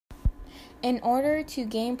in order to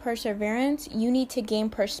gain perseverance, you need to gain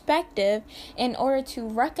perspective in order to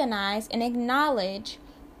recognize and acknowledge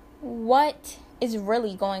what is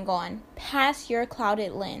really going on past your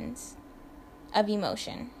clouded lens of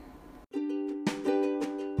emotion.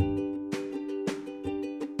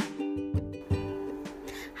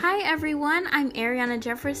 Hi everyone, I'm Ariana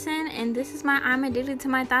Jefferson, and this is my I'm Addicted to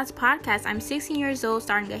My Thoughts podcast. I'm 16 years old,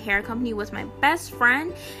 starting a hair company with my best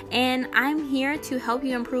friend, and I'm here to help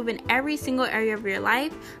you improve in every single area of your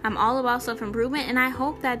life. I'm all about self-improvement, and I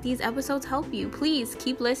hope that these episodes help you. Please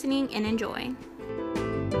keep listening and enjoy.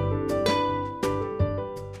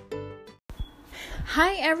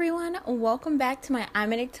 Hi everyone, welcome back to my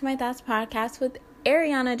I'm Addicted to My Thoughts podcast with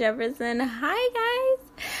Ariana Jefferson. Hi guys.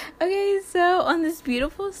 Okay, so on this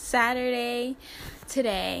beautiful Saturday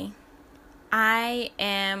today, I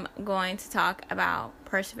am going to talk about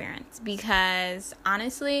perseverance because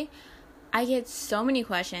honestly, I get so many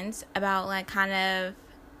questions about kind of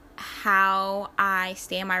how I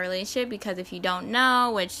stay in my relationship, because if you don't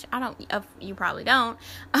know, which you probably don't,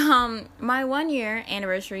 my 1 year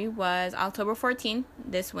anniversary was October 14th,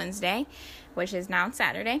 this Wednesday, which is now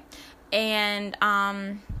Saturday. And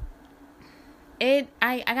I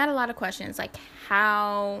got a lot of questions like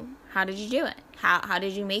how did you do it? How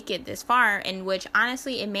did you make it this far? In which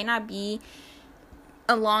honestly it may not be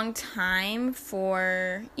a long time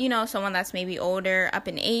for, someone that's maybe older up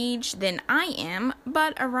in age than I am,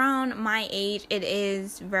 but around my age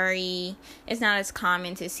it's not as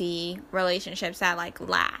common to see relationships that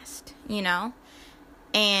last,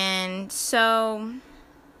 And so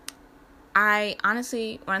I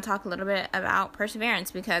honestly want to talk a little bit about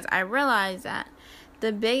perseverance because I realize that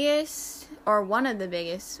one of the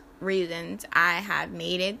biggest reasons I have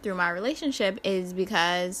made it through my relationship is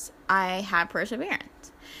because I have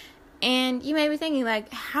perseverance. And you may be thinking,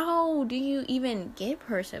 how do you even get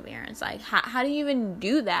perseverance? How do you even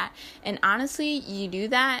do that? And honestly, you do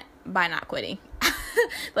that by not quitting.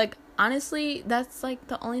 Honestly, that's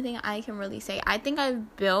the only thing I can really say. I think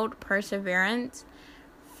I've built perseverance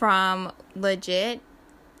from legit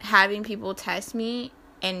having people test me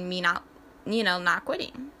and me not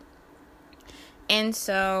quitting. And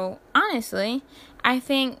so, honestly, I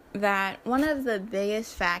think that one of the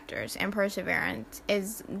biggest factors in perseverance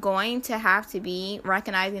is going to have to be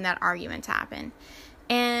recognizing that arguments happen.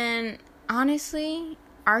 And honestly,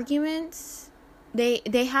 arguments,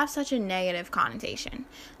 they have such a negative connotation.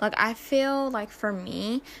 I feel for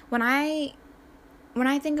me, when I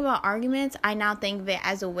think about arguments, I now think of it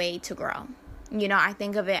as a way to grow. I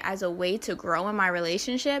think of it as a way to grow in my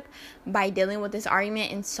relationship by dealing with this argument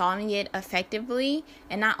and solving it effectively.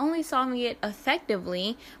 And not only solving it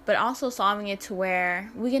effectively, but also solving it to where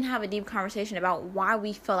we can have a deep conversation about why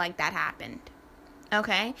we feel like that happened.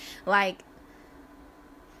 Okay? I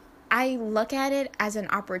look at it as an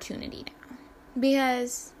opportunity now.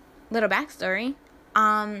 Because, little backstory,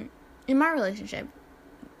 in my relationship,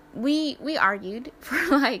 we argued for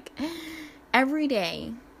every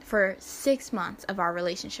day for 6 months of our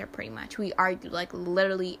relationship. Pretty much we argued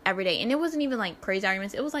literally every day, and it wasn't even crazy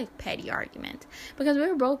arguments. It was petty arguments because we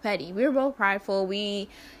were both petty, we were both prideful, we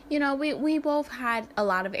both had a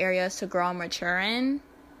lot of areas to grow and mature in.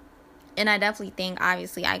 And I definitely think,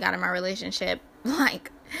 obviously, I got in my relationship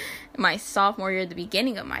my sophomore year, the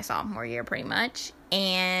beginning of my sophomore year pretty much,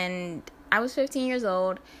 and I was 15 years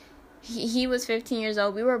old. He was 15 years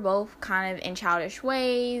old. We were both kind of in childish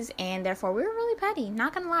ways, and therefore we were really petty.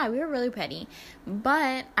 Not gonna lie, we were really petty.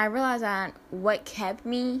 But I realized that what kept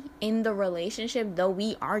me in the relationship, though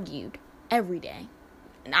we argued every day,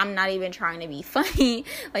 and I'm not even trying to be funny,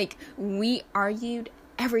 we argued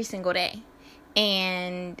every single day.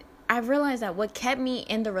 And I realized that what kept me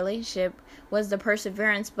in the relationship was the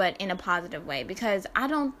perseverance, but in a positive way, because I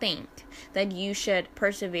don't think that you should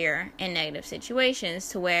persevere in negative situations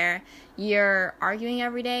to where you're arguing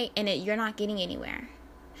every day and you're not getting anywhere.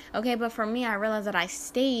 Okay, but for me, I realized that I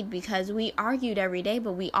stayed because we argued every day,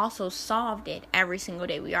 but we also solved it every single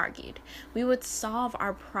day we argued. We would solve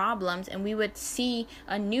our problems and we would see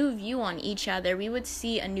a new view on each other. We would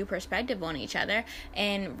see a new perspective on each other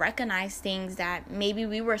and recognize things that maybe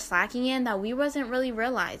we were slacking in that we wasn't really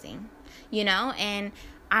realizing, and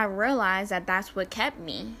I realized that that's what kept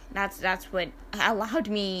me. That's what allowed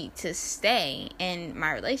me to stay in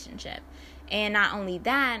my relationship. And not only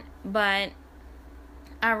that, but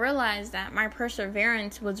I realized that my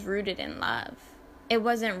perseverance was rooted in love. It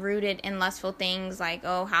wasn't rooted in lustful things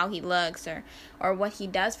how he looks or what he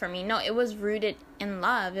does for me. No, it was rooted in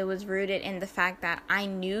love. It was rooted in the fact that I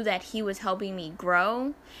knew that he was helping me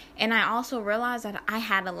grow. And I also realized that I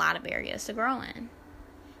had a lot of areas to grow in.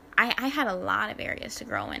 I had a lot of areas to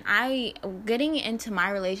grow in. Getting into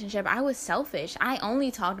my relationship, I was selfish. I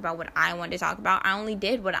only talked about what I wanted to talk about. I only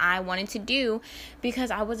did what I wanted to do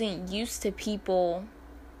because I wasn't used to people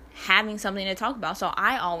having something to talk about. So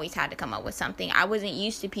I always had to come up with something. I wasn't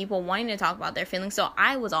used to people wanting to talk about their feelings. So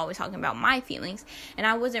I was always talking about my feelings. And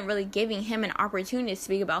I wasn't really giving him an opportunity to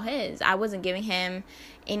speak about his. I wasn't giving him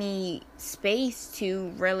any space to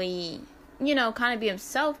really, kind of be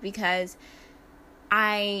himself because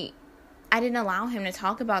I didn't allow him to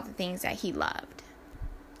talk about the things that he loved.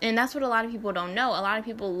 And that's what a lot of people don't know. A lot of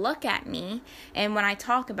people look at me, and when I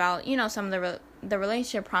talk about, some of the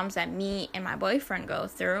relationship problems that me and my boyfriend go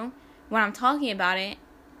through, when I'm talking about it,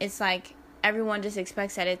 it's like everyone just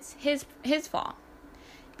expects that it's his fault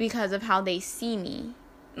because of how they see me.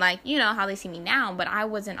 Like, how they see me now, but I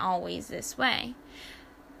wasn't always this way.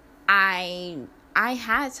 I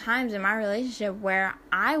had times in my relationship where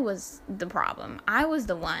I was the problem. I was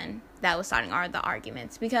the one that was starting the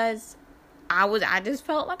arguments because I just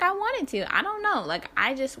felt like I wanted to. I don't know. Like,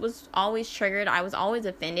 I just was always triggered. I was always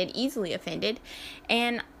offended, easily offended.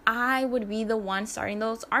 And I would be the one starting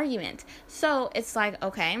those arguments. So it's like,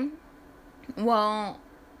 okay, well,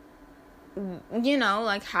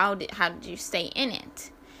 like, how did you stay in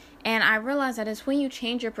it? And I realized that it's when you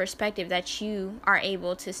change your perspective that you are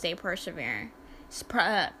able to stay perseverant.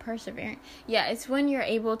 Yeah, it's when you're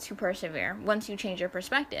able to persevere once you change your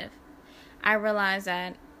perspective. I realized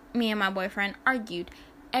that me and my boyfriend argued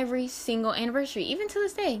every single anniversary. Even to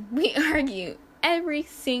this day, we argue every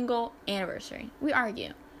single anniversary. We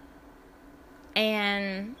argue.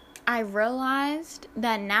 And I realized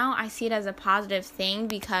that now I see it as a positive thing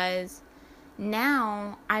because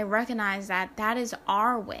now I recognize that is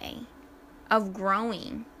our way of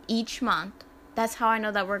growing each month. That's how I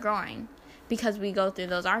know that we're growing. Because we go through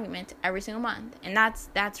those arguments every single month. And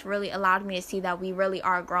that's really allowed me to see that we really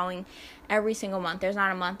are growing every single month. There's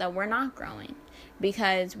not a month that we're not growing.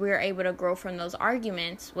 Because we're able to grow from those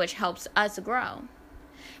arguments, which helps us grow.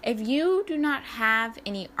 If you do not have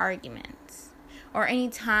any arguments, or any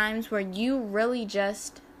times where you really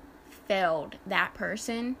just failed that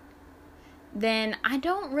person, then I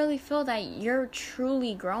don't really feel that you're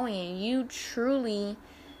truly growing and you truly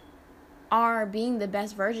are being the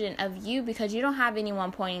best version of you because you don't have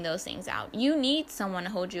anyone pointing those things out. You need someone to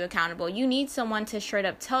hold you accountable. You need someone to straight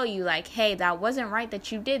up tell you like, hey, that wasn't right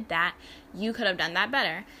that you did that. You could have done that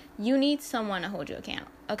better. You need someone to hold you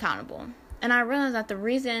accountable. And I realized that the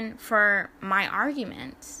reason for my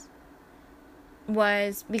arguments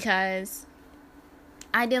was because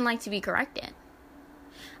I didn't like to be corrected.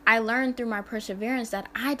 I learned through my perseverance that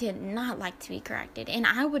I did not like to be corrected. And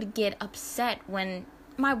I would get upset when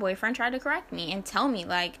my boyfriend tried to correct me and tell me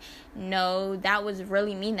like, no, that was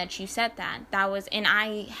really mean that you said that. And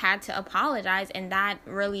I had to apologize, and that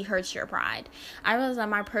really hurts your pride. I realized that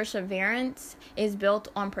my perseverance is built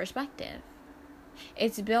on perspective.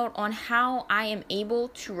 It's built on how I am able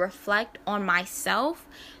to reflect on myself,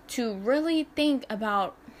 to really think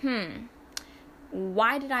about,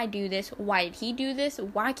 why did I do this? Why did he do this?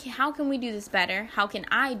 How can we do this better? How can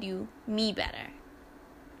I do me better?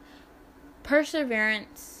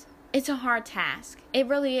 Perseverance, it's a hard task. It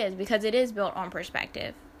really is, because it is built on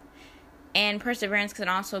perspective. And perseverance can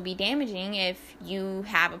also be damaging if you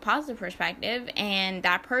have a positive perspective and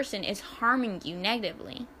that person is harming you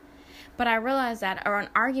negatively. But I realized that an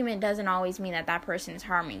argument doesn't always mean that person is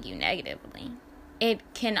harming you negatively. It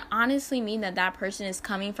can honestly mean that person is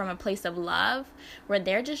coming from a place of love where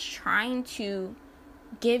they're just trying to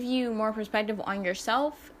give you more perspective on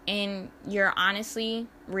yourself, and you're honestly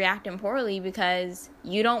reacting poorly because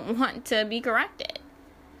you don't want to be corrected.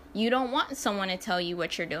 You don't want someone to tell you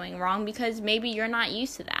what you're doing wrong because maybe you're not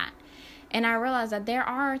used to that. And I realized that there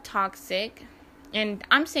are toxic, and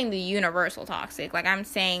I'm saying the universal toxic, like I'm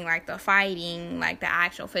saying like the fighting, like the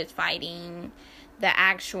actual fist fighting, the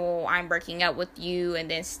actual I'm breaking up with you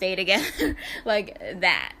and then stay together, like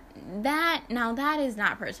that. Now that is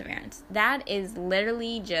not perseverance. That is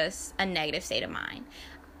literally just a negative state of mind.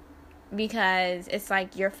 Because it's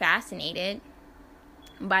like you're fascinated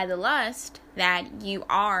by the lust that you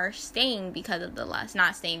are staying because of the lust,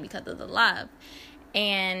 not staying because of the love.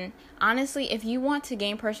 And honestly, if you want to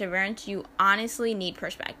gain perseverance, you honestly need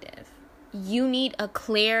perspective. You need a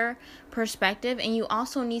clear perspective, and you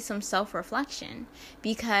also need some self-reflection,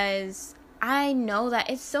 because I know that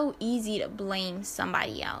it's so easy to blame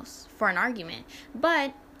somebody else for an argument,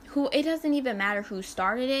 but it doesn't even matter who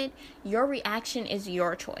started it. Your reaction is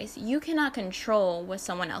your choice. You cannot control what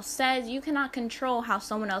someone else says. You cannot control how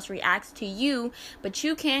someone else reacts to you, but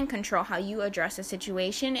you can control how you address a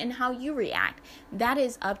situation and how you react. That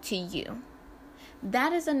is up to you.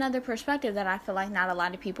 that is another perspective that I feel like not a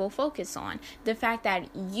lot of people focus on. The fact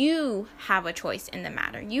that you have a choice in the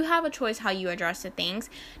matter. You have a choice how you address the things.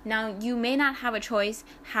 Now, you may not have a choice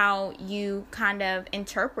how you kind of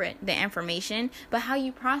interpret the information, but how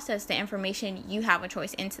you process the information, you have a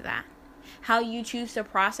choice into that. How you choose to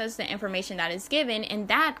process the information that is given, and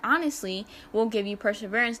that honestly will give you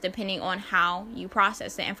perseverance depending on how you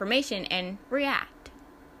process the information and react.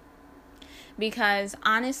 Because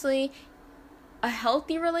honestly, a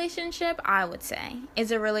healthy relationship, I would say,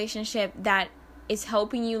 is a relationship that is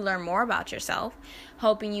helping you learn more about yourself,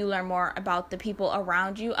 helping you learn more about the people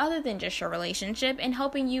around you other than just your relationship, and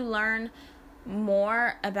helping you learn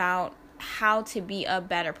more about how to be a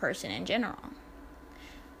better person in general.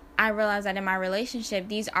 I realized that in my relationship,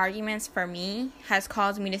 these arguments for me has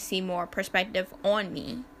caused me to see more perspective on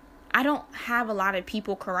me. I don't have a lot of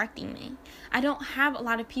people correcting me. I don't have a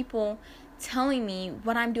lot of people telling me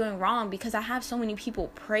what I'm doing wrong, because I have so many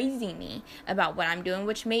people praising me about what I'm doing,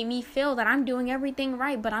 which made me feel that I'm doing everything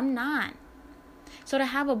right, but I'm not. So to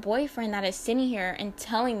have a boyfriend that is sitting here and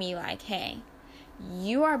telling me like, hey,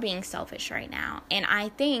 you are being selfish right now, and I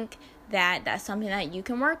think that that's something that you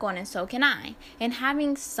can work on, and so can I. And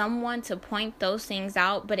having someone to point those things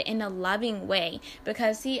out, but in a loving way.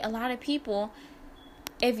 Because see, a lot of people,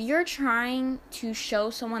 if you're trying to show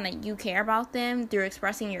someone that you care about them through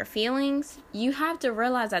expressing your feelings, you have to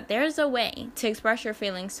realize that there's a way to express your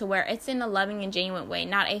feelings to where it's in a loving and genuine way,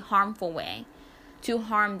 not a harmful way to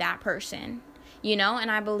harm that person. You know,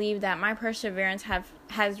 and I believe that my perseverance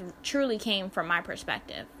has truly came from my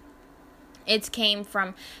perspective. It's came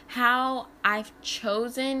from how I've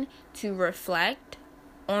chosen to reflect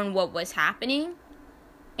on what was happening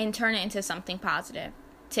and turn it into something positive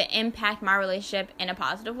to impact my relationship in a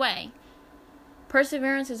positive way.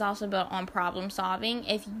 Perseverance is also built on problem solving.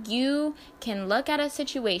 If you can look at a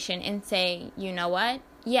situation and say, you know what?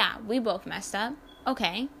 Yeah, we both messed up.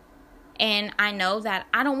 Okay. And I know that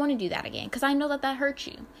I don't want to do that again because I know that that hurt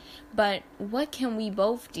you. But what can we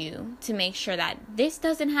both do to make sure that this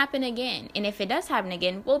doesn't happen again? And if it does happen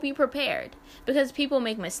again, we'll be prepared, because people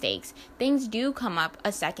make mistakes. Things do come up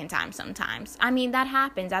a second time sometimes. I mean, that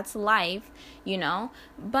happens. That's life, you know.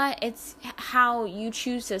 But it's how you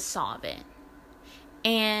choose to solve it.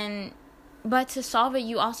 But to solve it,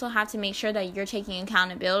 you also have to make sure that you're taking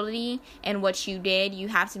accountability in what you did. You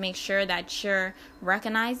have to make sure that you're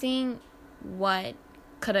recognizing what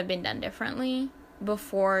could have been done differently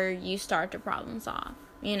before you start to problem solve,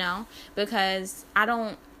 you know? Because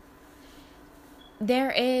it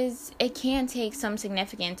can take some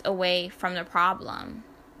significance away from the problem,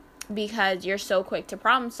 because you're so quick to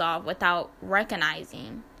problem solve without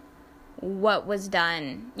recognizing what was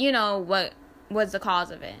done, you know, what was the cause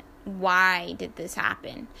of it. Why did this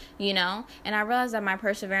happen, you know? And I realized that my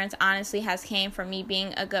perseverance honestly has came from me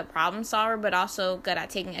being a good problem solver, but also good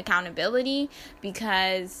at taking accountability,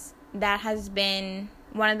 because that has been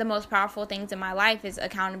one of the most powerful things in my life, is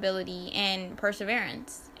accountability and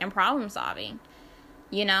perseverance and problem solving,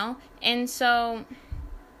 you know? And so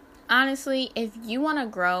honestly, if you want to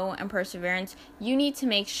grow in perseverance, you need to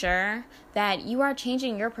make sure that you are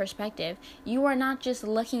changing your perspective. You are not just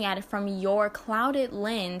looking at it from your clouded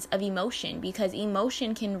lens of emotion, because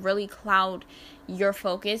emotion can really cloud your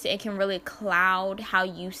focus. It can really cloud how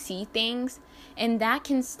you see things. And that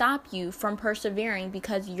can stop you from persevering,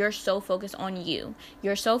 because you're so focused on you.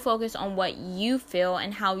 You're so focused on what you feel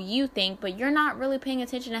and how you think, but you're not really paying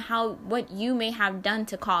attention to what you may have done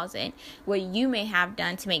to cause it, what you may have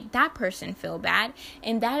done to make that person feel bad.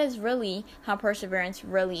 And that is really how perseverance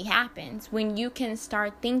really happens, when you can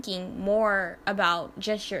start thinking more about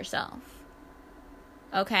just yourself.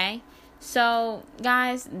 Okay? So,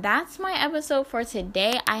 guys, that's my episode for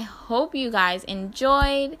today. I hope you guys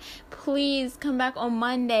enjoyed. Please come back on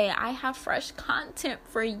Monday. I have fresh content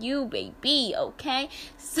for you, baby, okay?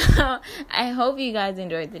 So, I hope you guys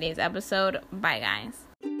enjoyed today's episode. Bye, guys.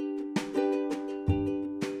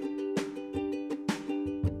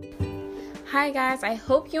 Hi, guys. I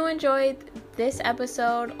hope you enjoyed this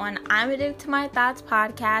episode on I'm Addicted to My Thoughts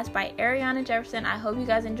podcast by Ariana Jefferson. I hope you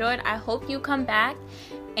guys enjoyed. I hope you come back.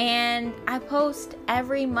 And I post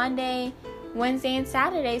every Monday, Wednesday, and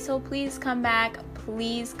Saturday. So please come back.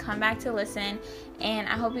 Please come back to listen. And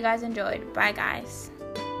I hope you guys enjoyed. Bye, guys.